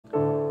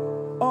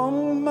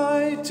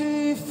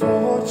Mighty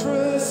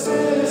fortress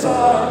is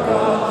our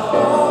God,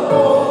 our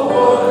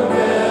bulwark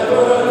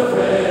never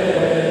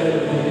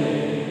failing.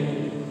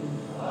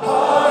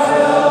 Our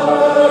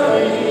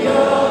helper, He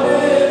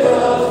amid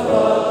the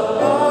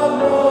flood, our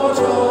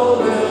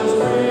mortal ills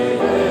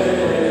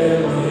prevailing.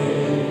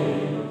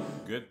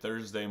 Good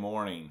Thursday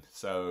morning.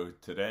 So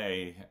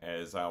today,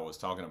 as I was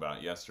talking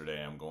about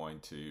yesterday, I'm going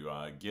to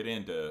get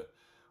into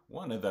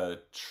one of the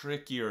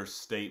trickier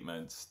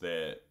statements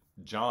that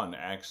John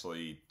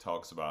actually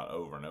talks about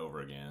over and over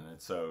again. And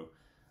so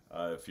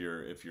if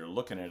you're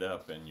looking it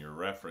up and you're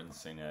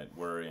referencing it,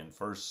 we're in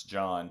 1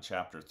 John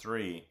chapter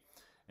 3,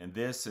 and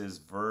this is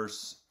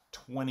verse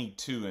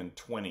 22 and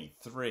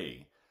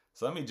 23.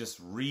 So let me just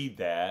read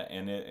that,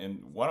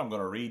 and what I'm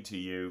going to read to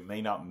you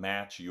may not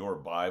match your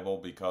Bible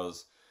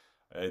because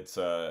it's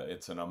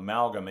an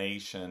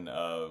amalgamation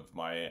of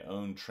my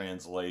own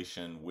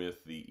translation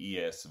with the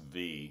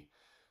ESV.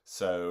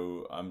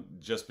 So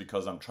just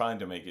because I'm trying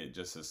to make it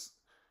just as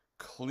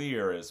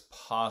clear as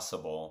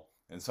possible,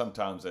 and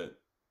sometimes it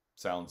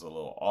sounds a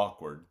little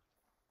awkward.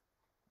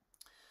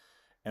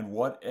 And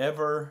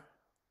whatever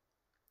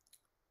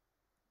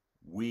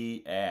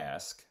we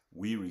ask,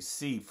 we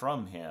receive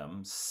from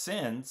Him,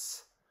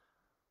 since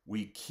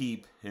we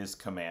keep His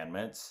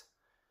commandments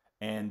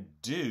and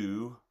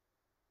do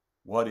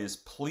what is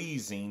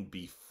pleasing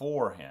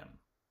before Him.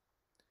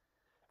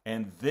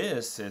 And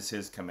this is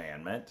His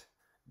commandment,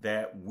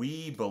 that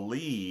we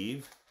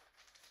believe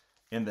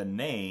in the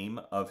name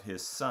of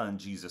His Son,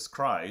 Jesus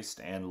Christ,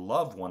 and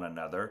love one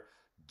another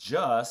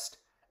just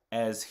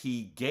as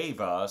He gave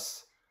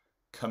us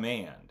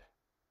command.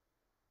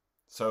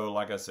 So,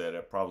 like I said,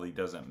 it probably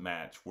doesn't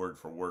match word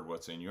for word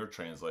what's in your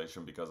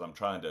translation because I'm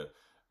trying to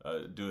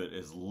do it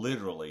as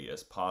literally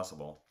as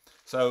possible.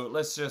 So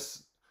let's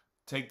just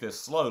take this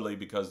slowly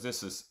because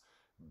this is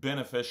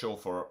beneficial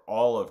for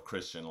all of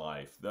Christian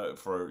life.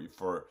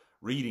 For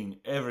reading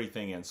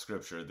everything in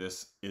Scripture,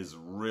 this is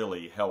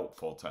really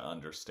helpful to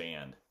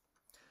understand.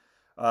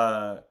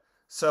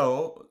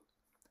 So,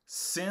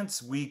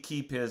 since we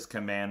keep His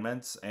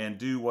commandments and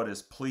do what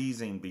is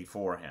pleasing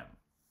before Him.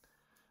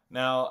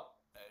 Now,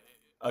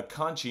 a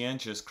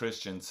conscientious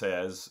Christian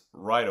says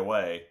right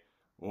away,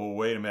 well,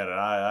 wait a minute,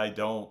 I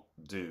don't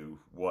do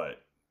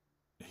what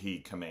He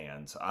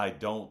commands. I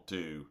don't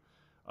do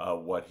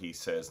what He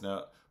says.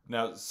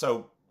 Now,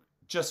 so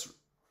just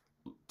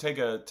take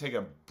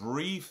a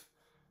brief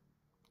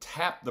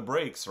tap the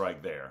brakes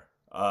right there.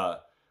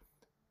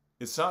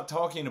 It's not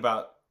talking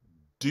about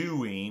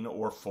doing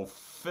or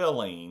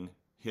fulfilling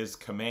His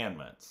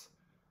commandments.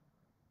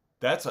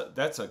 That's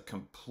a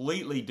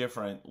completely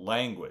different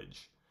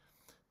language.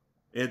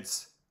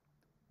 It's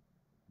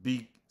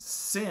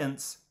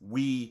since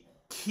we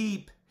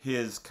keep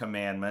His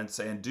commandments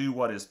and do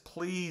what is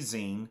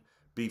pleasing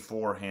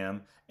before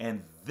Him,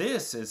 and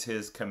this is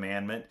His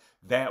commandment,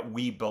 that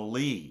we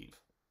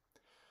believe.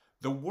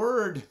 The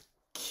word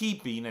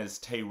keeping is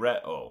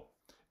tereo,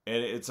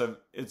 and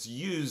it's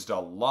used a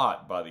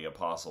lot by the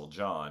Apostle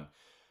John.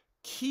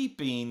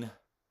 Keeping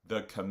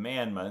the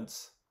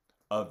commandments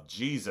of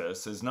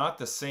Jesus is not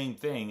the same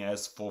thing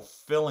as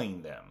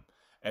fulfilling them,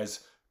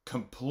 as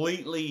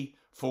completely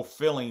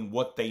fulfilling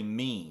what they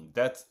mean.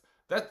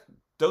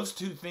 Those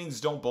two things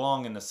don't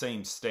belong in the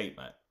same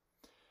statement.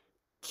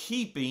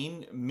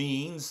 Keeping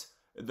means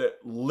that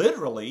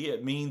literally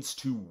it means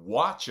to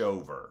watch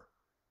over,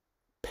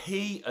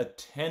 pay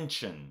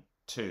attention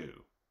to.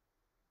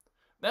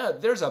 Now,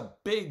 there's a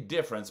big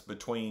difference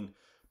between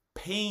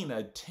paying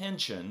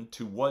attention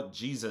to what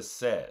Jesus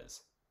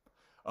says,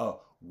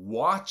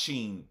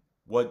 watching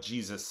what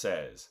Jesus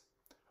says,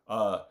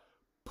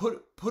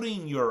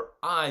 putting your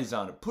eyes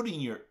on it, putting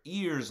your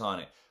ears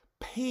on it,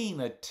 paying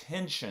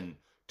attention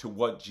to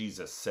what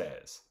Jesus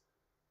says,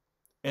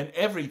 and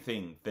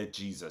everything that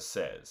Jesus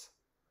says.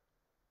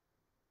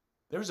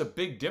 There's a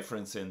big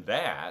difference in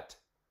that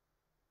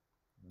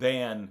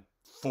than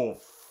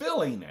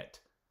fulfilling it.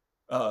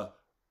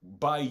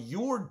 By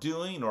your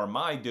doing or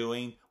my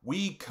doing,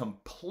 we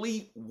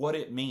complete what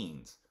it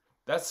means.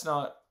 That's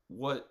not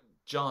what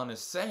John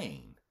is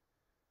saying.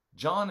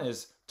 John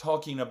is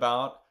talking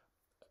about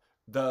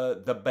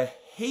the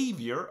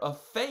behavior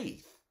of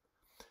faith.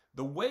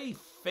 The way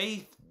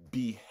faith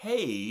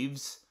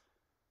behaves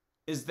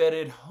is that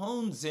it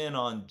hones in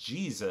on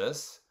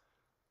Jesus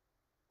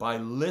by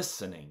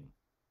listening,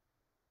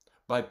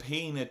 by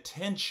paying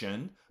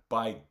attention,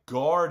 by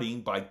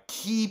guarding, by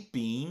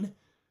keeping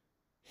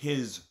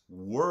His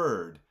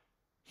word,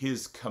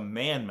 His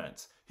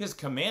commandments. His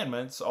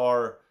commandments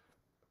are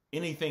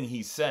anything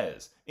He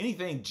says.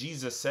 Anything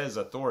Jesus says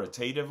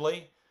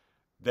authoritatively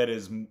that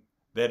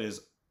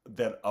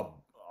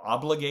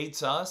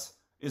obligates us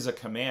is a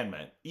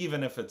commandment,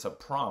 even if it's a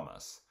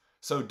promise.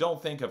 So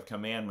don't think of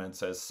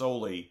commandments as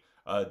solely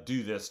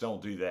do this,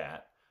 don't do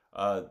that.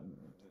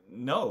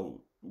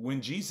 No,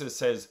 when Jesus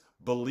says,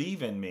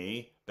 believe in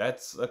me,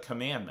 that's a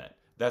commandment.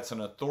 That's an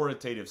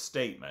authoritative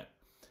statement.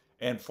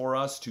 And for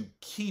us to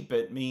keep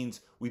it means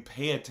we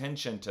pay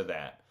attention to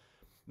that.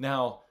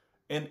 Now,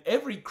 And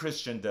every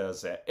Christian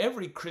does that.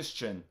 Every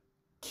Christian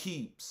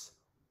keeps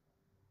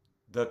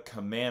the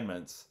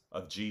commandments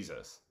of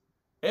Jesus.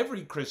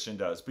 Every Christian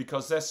does,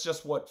 because that's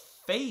just what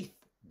faith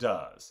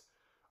does.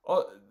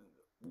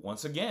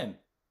 Once again,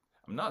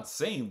 I'm not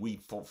saying we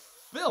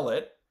fulfill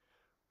it,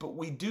 but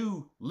we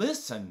do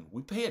listen.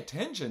 We pay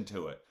attention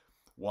to it.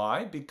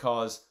 Why?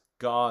 Because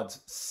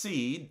God's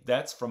seed,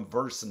 that's from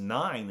verse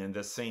 9 in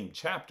the same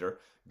chapter,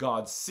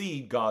 God's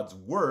seed, God's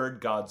word,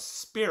 God's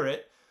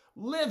spirit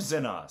lives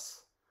in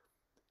us.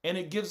 And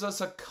it gives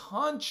us a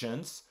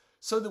conscience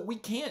so that we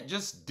can't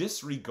just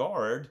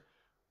disregard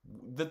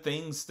the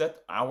things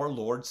that our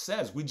Lord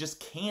says. We just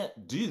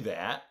can't do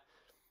that,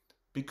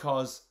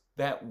 because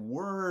that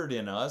word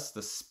in us,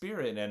 the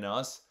spirit in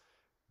us,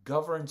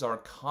 governs our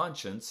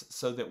conscience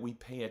so that we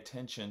pay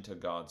attention to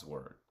God's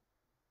word.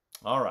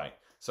 All right,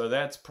 so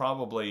that's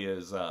probably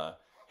as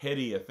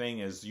heady a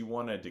thing as you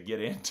wanted to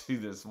get into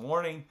this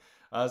morning.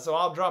 So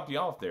I'll drop you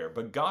off there.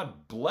 But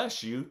God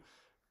bless you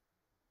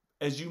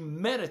as you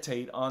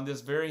meditate on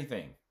this very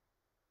thing.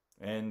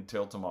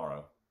 Until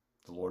tomorrow,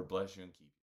 the Lord bless you and keep you.